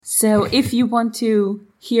So if you want to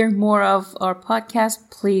hear more of our podcast,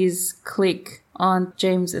 please click on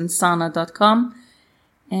jamesandsana.com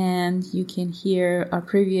and you can hear our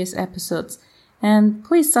previous episodes. And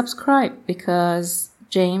please subscribe because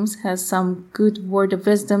James has some good word of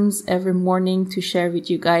wisdoms every morning to share with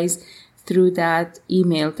you guys through that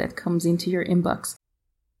email that comes into your inbox.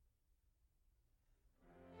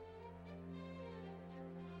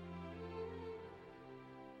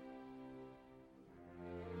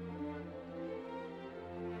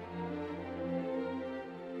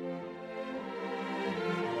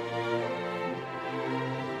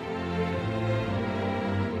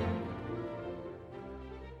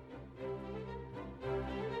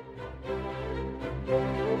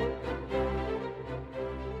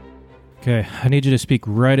 Okay, I need you to speak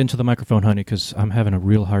right into the microphone, honey, because I'm having a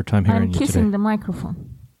real hard time hearing you today. I'm kissing the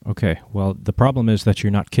microphone. Okay, well, the problem is that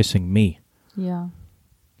you're not kissing me. Yeah.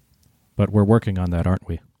 But we're working on that, aren't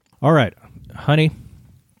we? All right, honey.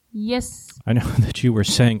 Yes. I know that you were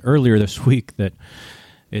saying earlier this week that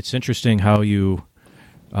it's interesting how you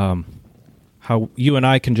and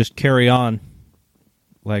I can just carry on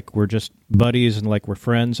like we're just buddies and like we're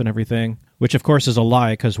friends and everything, which of course is a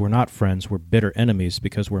lie because we're not friends. We're bitter enemies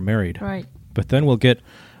because we're married. Right. But then we'll get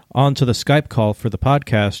onto the Skype call for the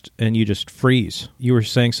podcast and you just freeze. You were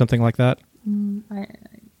saying something like that? I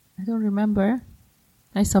don't remember,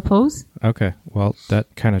 I suppose. Okay. Well,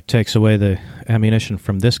 that kind of takes away the ammunition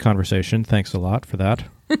from this conversation. Thanks a lot for that.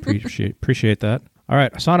 Appreciate that. All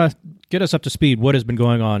right, Asana, get us up to speed. What has been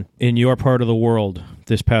going on in your part of the world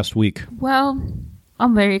this past week? Well,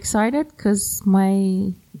 I'm very excited because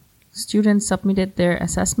my students submitted their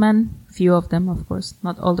assessment, few of them, of course,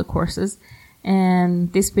 not all the courses,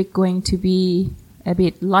 and this week going to be a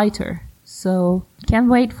bit lighter. So can't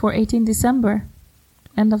wait for 18 December,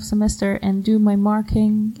 end of semester, and do my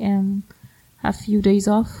marking and have a few days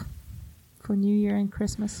off for New Year and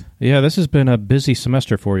Christmas. Yeah, this has been a busy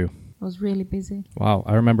semester for you. It was really busy. Wow,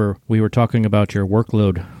 I remember we were talking about your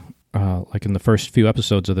workload like in the first few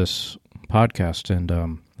episodes of this podcast,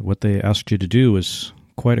 and what they asked you to do was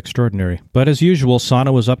quite extraordinary. But as usual,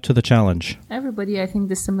 Sana was up to the challenge. Everybody, I think,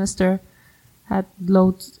 this semester had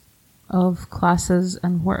loads of classes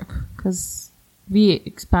and work because we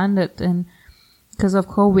expanded, and because of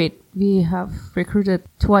COVID, we have recruited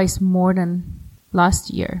twice more than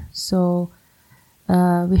last year. So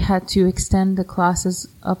we had to extend the classes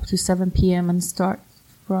up to 7 p.m. and start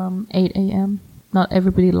from 8 a.m. Not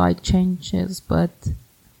everybody liked changes, but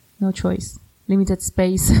no choice. Limited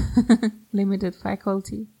space, limited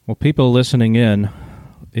faculty. Well, people listening in,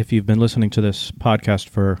 if you've been listening to this podcast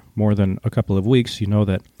for more than a couple of weeks, you know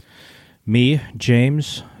that me,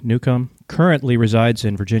 James Newcomb, currently resides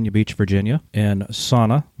in Virginia Beach, Virginia, and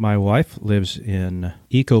Sana, my wife, lives in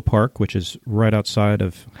Eco Park, which is right outside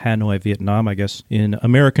of Hanoi, Vietnam. I guess in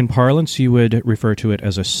American parlance, you would refer to it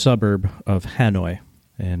as a suburb of Hanoi.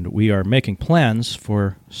 And we are making plans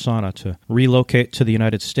for Sana to relocate to the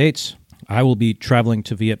United States. I will be traveling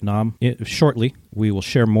to Vietnam shortly. We will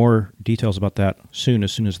share more details about that soon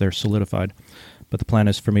as they're solidified. But the plan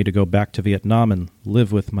is for me to go back to Vietnam and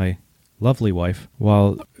live with my lovely wife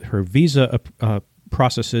while her visa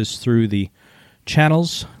processes through the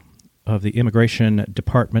channels of the immigration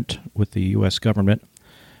department with the U.S. government.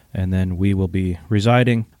 And then we will be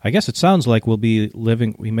residing. I guess it sounds like we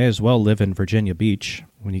may as well live in Virginia Beach.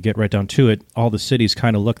 When you get right down to it, all the cities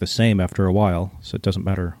kind of look the same after a while, so it doesn't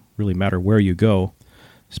really matter where you go,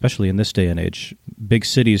 especially in this day and age. Big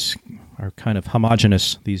cities are kind of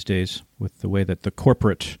homogenous these days with the way that the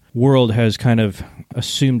corporate world has kind of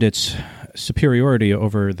assumed its superiority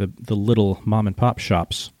over the little mom-and-pop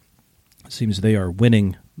shops. It seems they are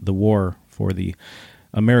winning the war for the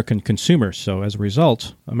American consumers. So as a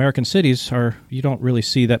result, American cities you don't really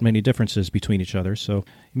see that many differences between each other. So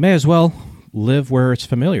you may as well live where it's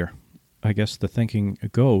familiar, I guess the thinking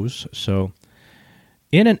goes. So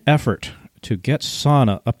in an effort to get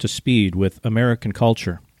Sana up to speed with American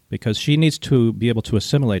culture, because she needs to be able to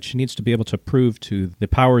assimilate, she needs to be able to prove to the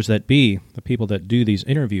powers that be, the people that do these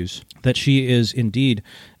interviews, that she is indeed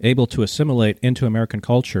able to assimilate into American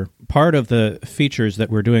culture. Part of the features that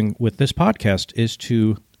we're doing with this podcast is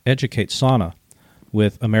to educate Sana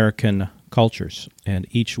with American cultures. And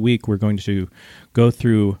each week we're going to go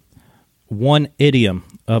through one idiom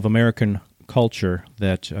of American culture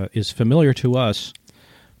that is familiar to us.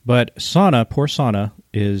 But Sana, poor Sana,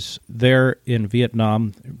 is there in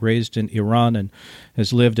Vietnam, raised in Iran, and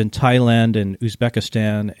has lived in Thailand and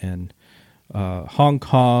Uzbekistan and Hong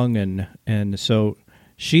Kong, and so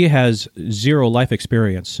she has zero life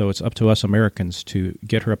experience. So it's up to us Americans to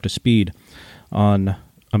get her up to speed on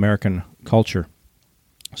American culture.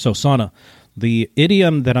 So, Sana, the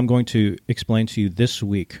idiom that I'm going to explain to you this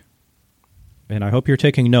week, and I hope you're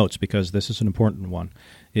taking notes because this is an important one,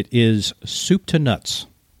 it is soup to nuts.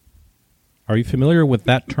 Are you familiar with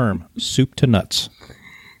that term, soup to nuts?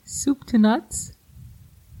 Soup to nuts?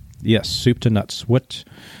 Yes, soup to nuts.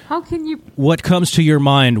 How can you... What comes to your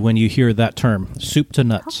mind when you hear that term, soup to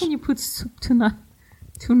nuts? How can you put soup to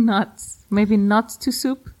nuts? Maybe nuts to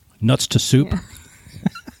soup? Nuts to soup? Yeah.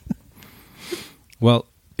 Well,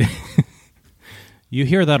 you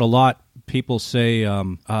hear that a lot. People say,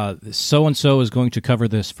 so-and-so is going to cover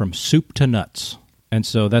this from soup to nuts. And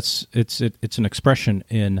so it's an expression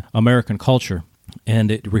in American culture.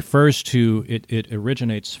 And it refers to, it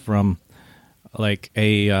originates from like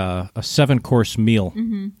a 7-course meal.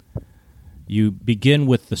 Mm-hmm. You begin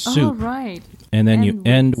with the soup. Oh, right. And then you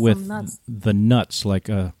end with the nuts, like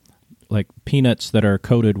peanuts that are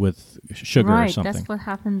coated with sugar or something. Right, that's what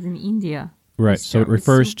happens in India. Right, so it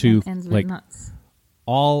refers to like nuts.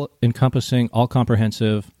 All-encompassing,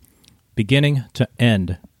 all-comprehensive, beginning to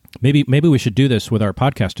end. Maybe we should do this with our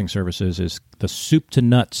podcasting services, is the soup to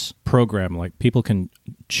nuts program. Like people can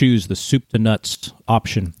choose the soup to nuts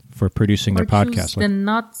option for producing their podcast. Choose the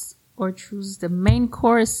nuts, or choose the main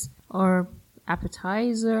course, or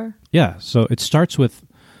appetizer. Yeah, so it starts with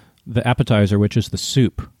the appetizer, which is the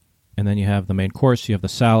soup, and then you have the main course, you have the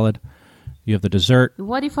salad, you have the dessert.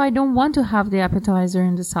 What if I don't want to have the appetizer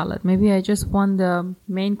and the salad? Maybe I just want the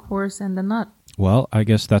main course and the nut. Well, I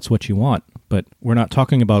guess that's what you want, but we're not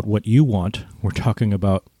talking about what you want. We're talking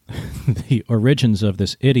about the origins of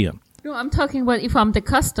this idiom. No, I'm talking about if I'm the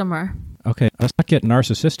customer. Okay, let's not get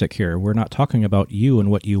narcissistic here. We're not talking about you and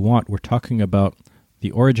what you want. We're talking about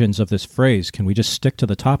the origins of this phrase. Can we just stick to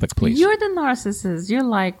the topic, please? You're the narcissist. You're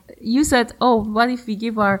like, you said, oh, what if we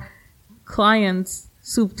give our clients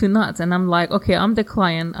soup to nuts? And I'm like, okay, I'm the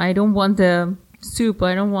client. I don't want the soup.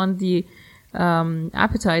 I don't want the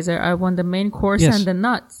appetizer. I want the main course and the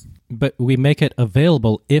nuts. But we make it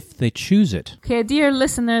available if they choose it. Okay, dear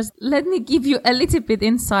listeners, let me give you a little bit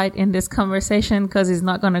insight in this conversation, because it's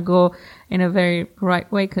not going to go in a very right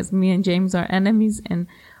way, because me and James are enemies and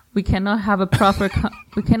we cannot have a proper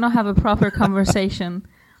conversation.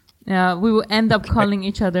 We will end up calling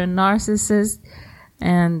each other narcissists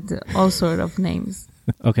and all sort of names.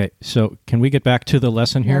 Okay, so can we get back to the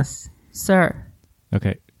lesson here? Yes, sir.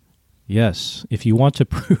 Okay. Yes, if you want to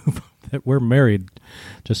prove that we're married,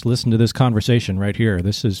 just listen to this conversation right here.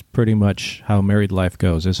 This is pretty much how married life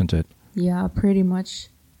goes, isn't it? Yeah, pretty much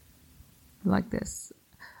like this.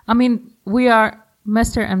 I mean, we are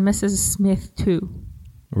Mr. and Mrs. Smith too.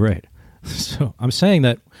 Right. So I'm saying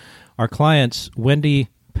that our clients, Wendy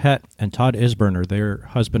Pett and Todd Isburner, they're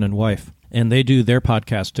husband and wife, and they do their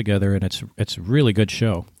podcast together, and it's a really good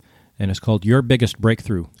show. And it's called Your Biggest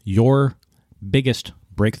Breakthrough. Your Biggest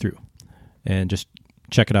Breakthrough. And just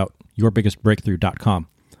check it out, yourbiggestbreakthrough.com.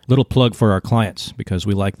 Little plug for our clients, because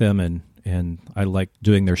we like them and I like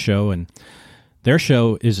doing their show, and their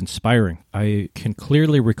show is inspiring. I can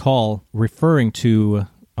clearly recall referring to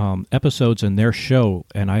episodes in their show,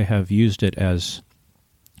 and I have used it as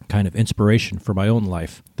kind of inspiration for my own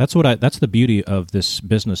life. That's the beauty of this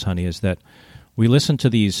business, honey, is that we listen to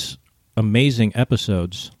these amazing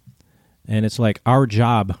episodes, and it's like our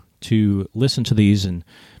job to listen to these and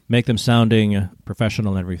make them sounding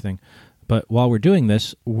professional and everything. But while we're doing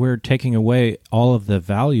this, we're taking away all of the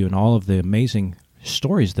value and all of the amazing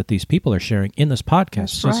stories that these people are sharing in this podcast.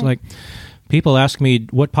 That's so right. It's like people ask me,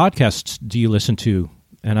 what podcasts do you listen to?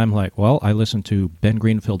 And I'm like, well, I listen to Ben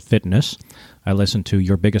Greenfield Fitness. I listen to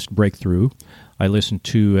Your Biggest Breakthrough. I listen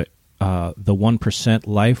to The 1%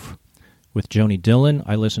 Life with Joni Dillon.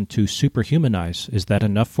 I listen to Superhumanize. Is that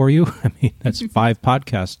enough for you? I mean, that's 5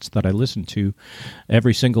 podcasts that I listen to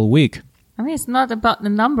every single week. I mean, it's not about the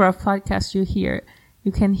number of podcasts you hear.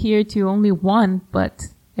 You can hear to only one, but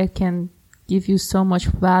it can give you so much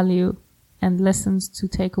value and lessons to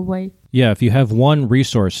take away. Yeah, if you have one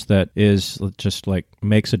resource that is just like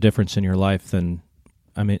makes a difference in your life, then,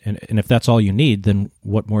 I mean, and if that's all you need, then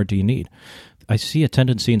what more do you need? I see a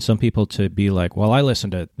tendency in some people to be like, well, I listen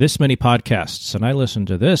to this many podcasts, and I listen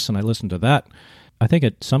to this, and I listen to that. I think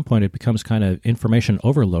at some point it becomes kind of information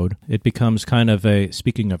overload. It becomes kind of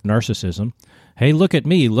speaking of narcissism, hey, look at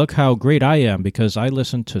me, look how great I am because I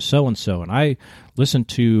listen to so-and-so, and I listen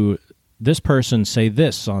to this person say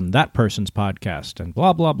this on that person's podcast, and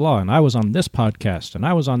blah, blah, blah, and I was on this podcast, and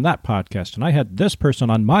I was on that podcast, and I had this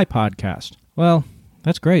person on my podcast. Well,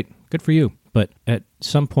 that's great. Good for you. But at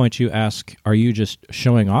some point you ask, are you just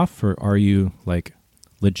showing off, or are you like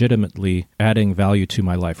legitimately adding value to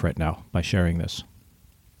my life right now by sharing this?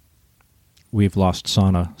 We've lost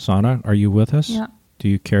Sana. Sana, are you with us? Yeah. Do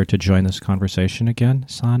you care to join this conversation again,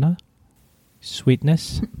 Sana?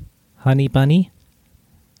 Sweetness? Honey bunny?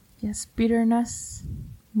 Yes, bitterness.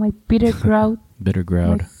 My bitter grout. Bitter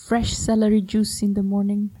Groud. My fresh celery juice in the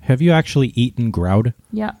morning. Have you actually eaten Groud?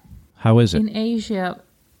 Yeah. How is it? In Asia,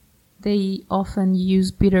 they often use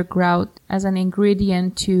bitter grout as an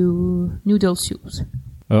ingredient to noodle soups.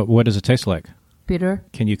 What does it taste like? Bitter.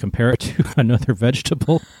 Can you compare it to another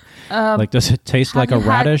vegetable? Does it taste like a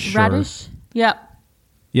radish? Radish? Yeah.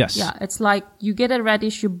 Yes. Yeah, it's like you get a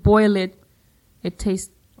radish, you boil it, it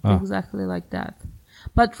tastes exactly like that.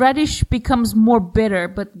 But radish becomes more bitter,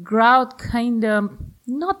 but grout kind of,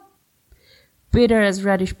 not bitter as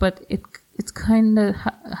radish, but it's kind of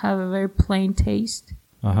have a very plain taste.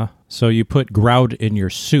 Uh-huh. So you put Groud in your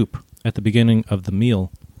soup at the beginning of the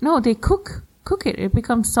meal. No, they cook it. It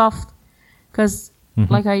becomes soft because,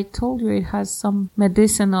 like I told you, it has some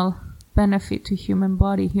medicinal benefit to human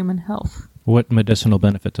body, human health. What medicinal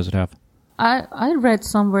benefit does it have? I read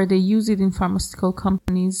somewhere they use it in pharmaceutical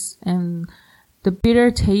companies, and the bitter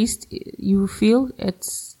taste you feel,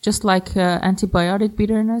 it's just like antibiotic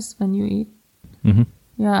bitterness when you eat. Mm-hmm.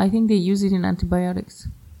 Yeah, I think they use it in antibiotics.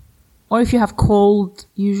 Or if you have cold,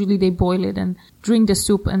 usually they boil it and drink the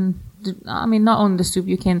soup. And not only the soup,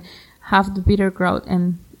 you can have the bitter grout,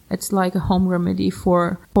 and it's like a home remedy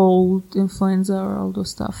for cold, influenza, or all those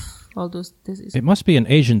stuff, all those diseases. It must be an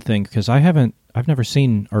Asian thing because I've never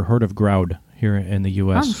seen or heard of Groud here in the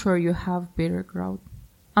U.S. I'm sure you have bitter grout.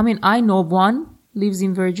 I know one lives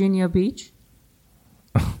in Virginia Beach.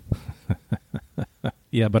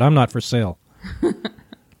 Yeah, but I'm not for sale.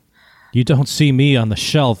 You don't see me on the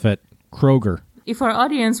shelf at Kroger. If our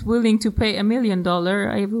audience willing to pay $1 million,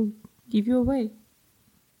 I will give you away.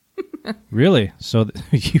 Really? So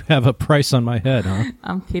you have a price on my head, huh?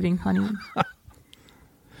 I'm kidding, honey.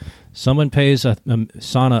 Someone pays Sana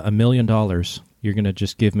 $1 million. You're going to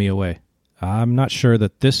just give me away. I'm not sure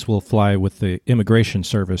that this will fly with the immigration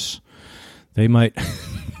service. They might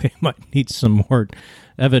need some more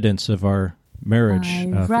evidence of our marriage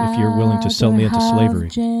if you're willing to sell me into slavery.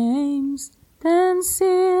 James than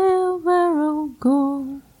silver or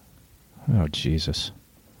gold. Oh, Jesus.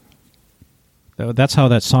 That's how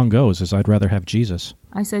that song goes, is I'd rather have Jesus.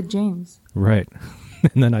 I said James. Right.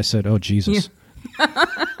 And then I said, oh, Jesus. Yeah.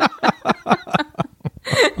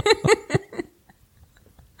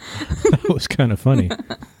 That was kind of funny.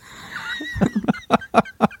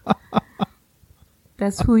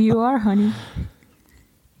 That's who you are, honey.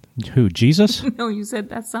 Who, Jesus? No, you said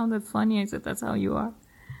that sounded funny. I said that's how you are.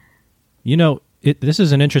 You know, this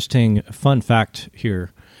is an interesting fun fact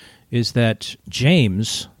here, is that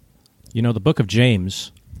James, the book of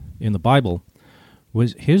James in the Bible,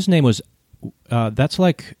 his name was, that's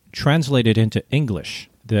like translated into English,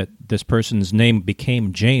 that this person's name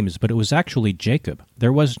became James, but it was actually Jacob.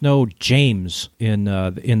 There was no James in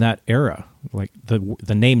that era. Like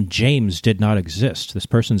the name James did not exist. This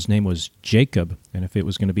person's name was Jacob, and if it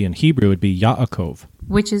was going to be in Hebrew, it'd be Yaakov.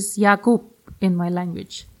 Which is Yakub in my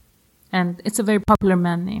language. And it's a very popular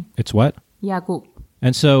man name. It's what? Yakub.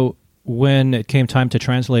 And so when it came time to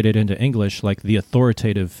translate it into English, like the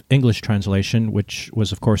authoritative English translation, which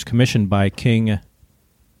was, of course, commissioned by King...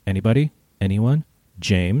 Anybody? Anyone?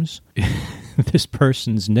 James. This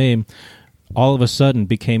person's name all of a sudden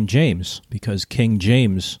became James because King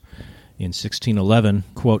James in 1611,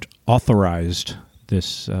 quote, authorized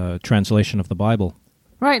this translation of the Bible.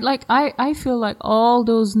 Right, like I feel like all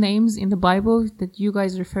those names in the Bible that you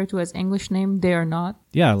guys refer to as English name, they are not.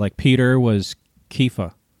 Yeah, like Peter was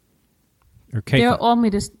Kepha. Or Kepha. They're all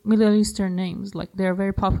Middle Eastern names. Like they're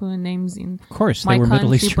very popular names in of course, my they were country,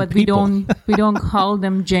 Middle Eastern but people. we don't call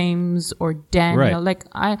them James or Daniel. Right. Like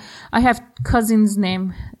I have cousin's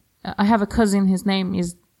name. I have a cousin. His name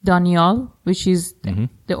is Daniel, which is the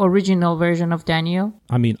original version of Daniel.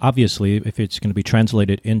 I mean, obviously, if it's going to be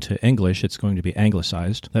translated into English, it's going to be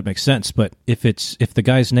anglicized. That makes sense. But if the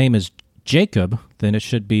guy's name is Jacob, then it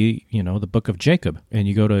should be, the book of Jacob. And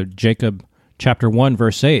you go to Jacob chapter 1,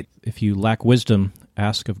 verse 8. If you lack wisdom,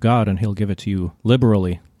 ask of God, and he'll give it to you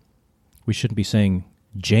liberally. We shouldn't be saying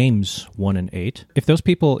James 1 and 8. If those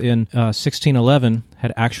people in 1611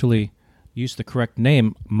 had actually used the correct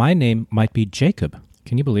name, my name might be Jacob.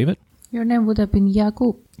 Can you believe it? Your name would have been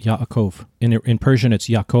Yakub. Yaakov. In Persian, it's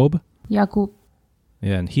Yaakov. Yakub.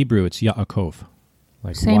 Yeah, in Hebrew, it's Yaakov.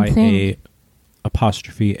 Like Same thing.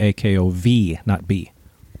 Y-A-apostrophe-A-K-O-V, not B.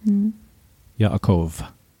 Mm.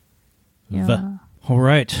 Yaakov. Yeah. V. All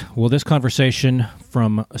right. Well, this conversation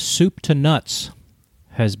from soup to nuts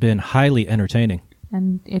has been highly entertaining.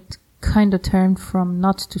 And it kind of turned from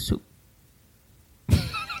nuts to soup.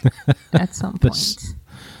 At some point.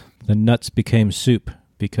 The nuts became soup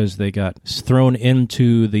because they got thrown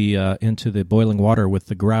into the boiling water with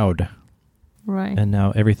the groud. Right. And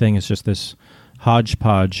now everything is just this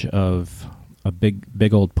hodgepodge of a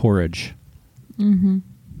big old porridge. Mm-hmm.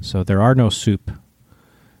 So there are no soup.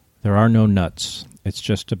 There are no nuts. It's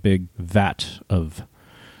just a big vat of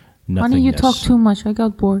nothingness. Honey, you talk too much. I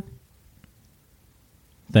got bored.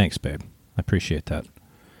 Thanks, babe. I appreciate that.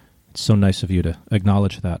 It's so nice of you to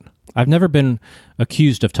acknowledge that. I've never been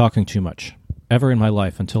accused of talking too much, ever in my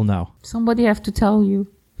life until now. Somebody have to tell you.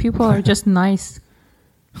 People are just nice.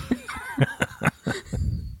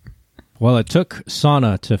 Well, it took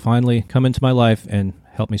Sana to finally come into my life and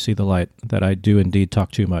help me see the light, that I do indeed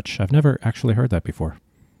talk too much. I've never actually heard that before.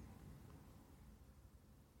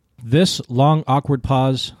 This long, awkward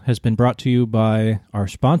pause has been brought to you by our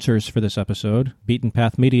sponsors for this episode, Beaten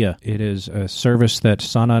Path Media. It is a service that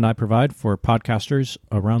Sana and I provide for podcasters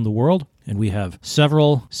around the world, and we have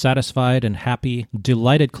several satisfied and happy,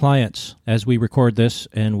 delighted clients as we record this,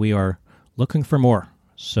 and we are looking for more.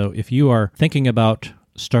 So if you are thinking about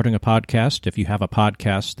starting a podcast, if you have a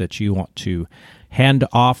podcast that you want to hand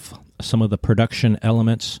off some of the production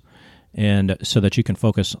elements, and so that you can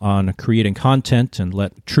focus on creating content and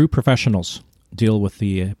let true professionals deal with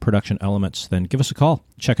the production elements, then give us a call.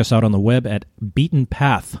 Check us out on the web at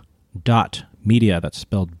beatenpath.media. That's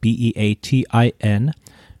spelled B-E-A-T-I-N,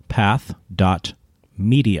 path.media.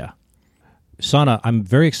 Sana, I'm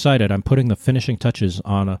very excited. I'm putting the finishing touches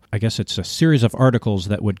on, I guess it's a series of articles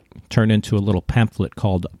that would turn into a little pamphlet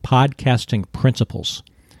called Podcasting Principles.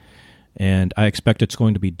 And I expect it's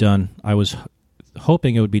going to be done. I was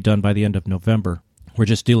hoping it would be done by the end of November. We're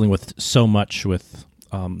just dealing with so much with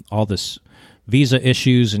all this visa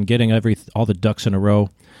issues and getting all the ducks in a row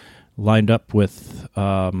lined up with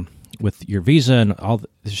your visa and all.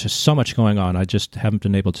 There's just so much going on. I just haven't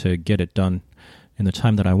been able to get it done in the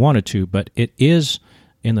time that I wanted to, but it is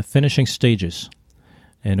in the finishing stages,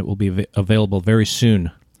 and it will be available very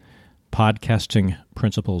soon. Podcasting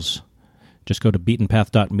Principles. Just go to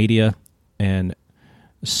beatenpath.media and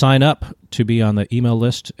sign up to be on the email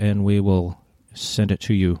list, and we will send it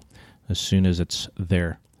to you as soon as it's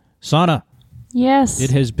there. Sana. Yes.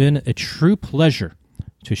 It has been a true pleasure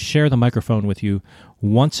to share the microphone with you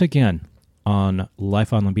once again on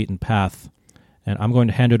Life on the Beaten Path, and I'm going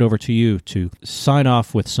to hand it over to you to sign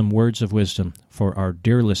off with some words of wisdom for our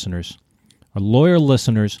dear listeners, our loyal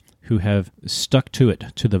listeners who have stuck to it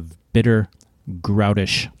to the bitter,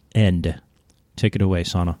 groudish end. Take it away,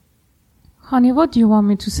 Sana. Honey, what do you want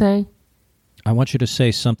me to say? I want you to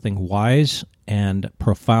say something wise and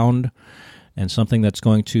profound and something that's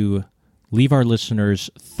going to leave our listeners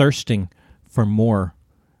thirsting for more,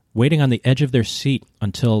 waiting on the edge of their seat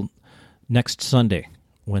until next Sunday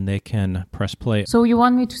when they can press play. So you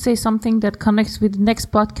want me to say something that connects with the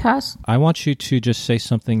next podcast? I want you to just say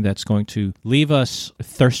something that's going to leave us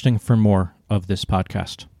thirsting for more of this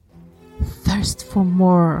podcast. Thirst for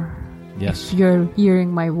more. Yes. If you're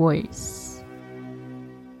hearing my voice.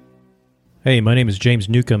 Hey, my name is James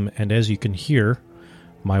Newcomb, and as you can hear,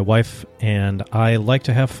 my wife and I like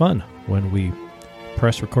to have fun when we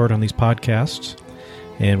press record on these podcasts,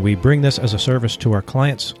 and we bring this as a service to our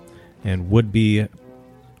clients and would-be,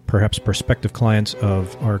 perhaps prospective clients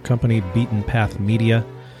of our company, Beaten Path Media,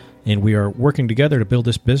 and we are working together to build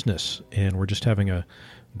this business, and we're just having a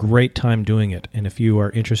great time doing it. And if you are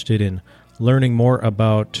interested in learning more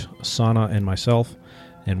about Sana and myself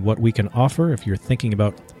and what we can offer, if you're thinking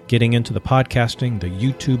about getting into the podcasting, the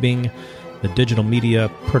YouTubing, the digital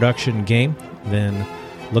media production game, then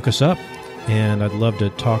look us up. And I'd love to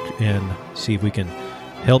talk and see if we can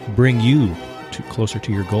help bring you closer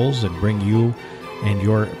to your goals and bring you and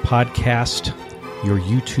your podcast, your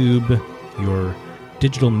YouTube, your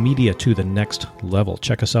digital media to the next level.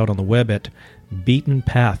 Check us out on the web at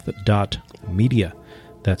beatenpath.media.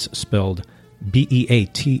 That's spelled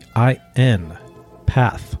B-E-A-T-I-N,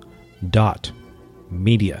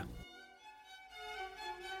 path.media.